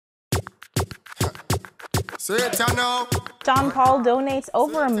Sean Paul donates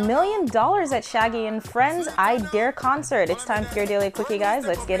over $1 million at Shaggy and Friends I Dare concert. It's time for your daily quickie, guys.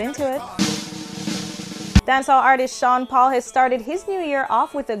 Let's get into it. Dancehall artist Sean Paul has started his new year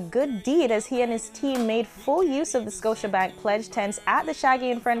off with a good deed as he and his team made full use of the Scotiabank pledge tents at the Shaggy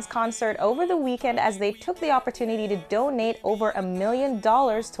and Friends concert over the weekend as they took the opportunity to donate over $1 million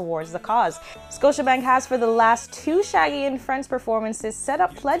towards the cause. Scotiabank has for the last 2 Shaggy and Friends performances set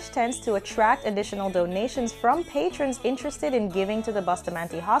up pledge tents to attract additional donations from patrons interested in giving to the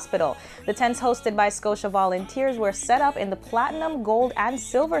Bustamante Hospital. The tents hosted by Scotia volunteers were set up in the platinum, gold, and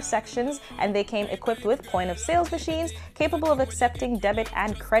silver sections, and they came equipped with point-of-sales machines capable of accepting debit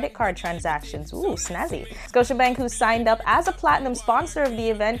and credit card transactions. Ooh, snazzy. Scotiabank, who signed up as a platinum sponsor of the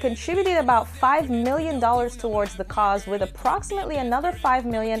event, contributed about $5 million towards the cause, with approximately another $5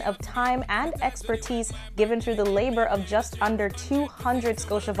 million of time and expertise given through the labor of just under 200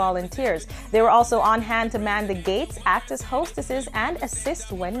 Scotia volunteers. They were also on hand to man the gates, act as hostesses, and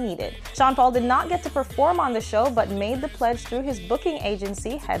assist when needed. Sean Paul did not get to perform on the show, but made the pledge through his booking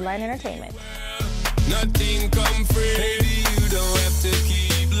agency, Headline Entertainment. Nothing come free, baby, you don't have to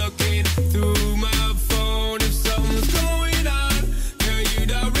keep looking through my phone if something's going on. Girl,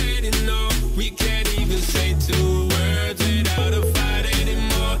 you'd already know. We can't even say 2 words without a fight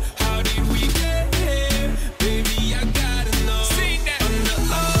anymore. How did we get here? Baby, I gotta know. Sing that. On the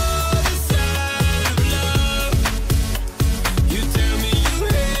other side of love, you tell me you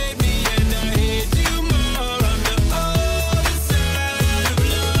hate me and I hate you more. On the other side of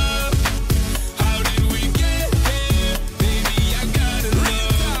love, how did we get here? Baby, I gotta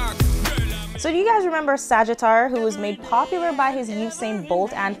know. So do you guys remember Sagittar, who was made popular by his Usain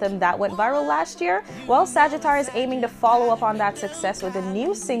Bolt anthem that went viral last year? Well, Sagittar is aiming to follow up on that success with a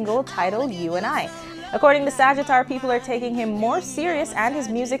new single titled You and I. According to Sagittar, people are taking him more serious and his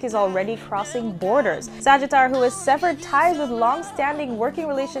music is already crossing borders. Sagittar, who has severed ties with long-standing working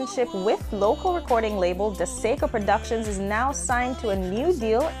relationship with local recording label Deseco Productions, is now signed to a new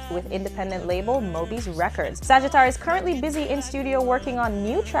deal with independent label Moby's Records. Sagittar is currently busy in studio working on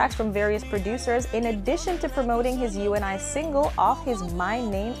new tracks from various producers, in addition to promoting his You and I single off his My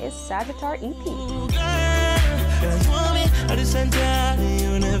Name is Sagittar EP.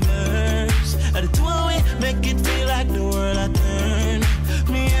 Make it feel like the world I turn.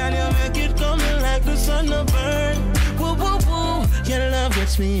 Me and you make it coming like the sun to burn. Woo woo woo, your love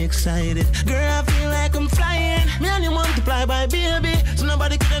gets me excited. Girl, I feel like I'm flying. Me and you multiply by baby, so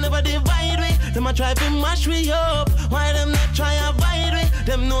nobody can never divide me. Them a try to mash me up, why them not try to avoid me?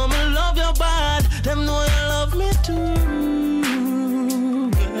 Them know me love you bad, them know you love me too.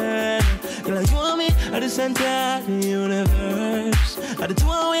 Girl, you and me at the center of the universe. At the 2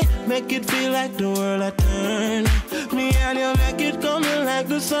 way, make it feel like the world I turn. Me and you make it coming like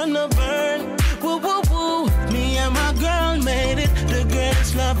the sun to burn. Woo woo woo, me and my girl made it. The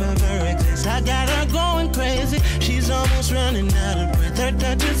greatest love ever exists. I got her going crazy. She's almost running out of breath. Her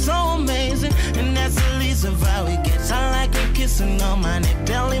touch is so amazing, and that's the least of how it gets. I like her kissing on my neck,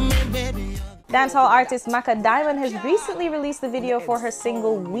 telling me, baby. Dancehall artist Maka Diamond has recently released the video for her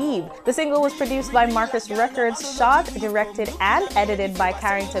single Weave. The single was produced by Marcus Records, shot, directed, and edited by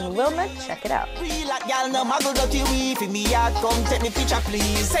Carrington Wilmot. Check it out. Say you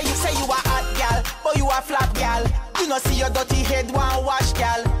a hot gal, but you a flat gal. You know see your dirty head one wash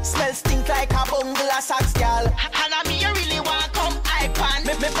gal. Smell stink like a bungle of socks gal. And I me you really want come icon.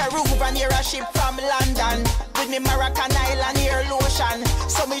 Me Peruvian here a ship from London. With me Moroccan Island here lotion.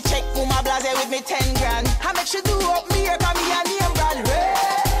 So me check Puma Blaze with me 10 grand. I make sure do up me here cause me a name brand.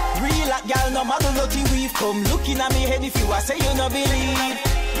 Real hot gal no muggle dirty weave. Come looking at me head if you a say you no believe.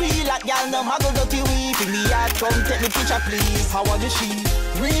 Real hot gal no muggle dirty weave. In me heart come take me picture please. How are the she?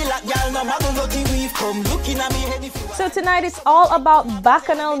 Real hot gal no muggle dirty weave. Come looking at me head if you a... So tonight it's all about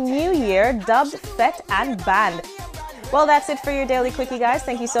Bacchanal New Year, dubbed, fet, and band. Well, that's it for your daily quickie, guys.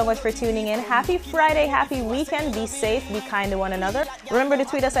 Thank you so much for tuning in. Happy Friday, happy weekend. Be safe, be kind to one another. Remember to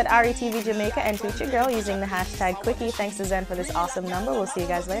tweet us at RETV Jamaica and tweet your girl using the hashtag quickie. Thanks to Zen for this awesome number. We'll see you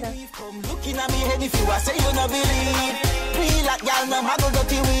guys later. Looking at me head if you a say you no believe. Real hot gal no muggle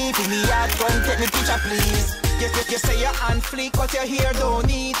dirty weave. In me heart come take me picture please. You say your hand flick but your hair don't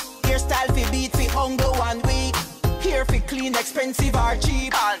need. Hairstyle fi beat fi hunger 1 week. Hair fi clean, expensive or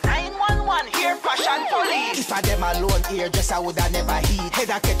cheap. Call 911, hair fashion police. If I them alone here, just I woulda never heat. Head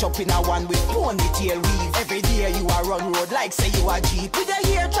a catch up in a one with ponytail weave. Every day you a run road like say you a jeep. With a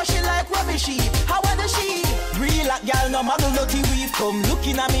hair trashy like rubbish sheep. How are the sheep? Real hot gal no muggle dirty weave. Come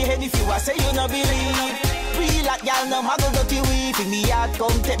looking at me head if you a say you no believe. Real hot gal no muggle dirty weave. In me heart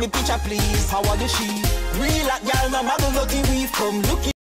come take me picture please. How are the sheep? Real hot gal no muggle dirty weave. Come looking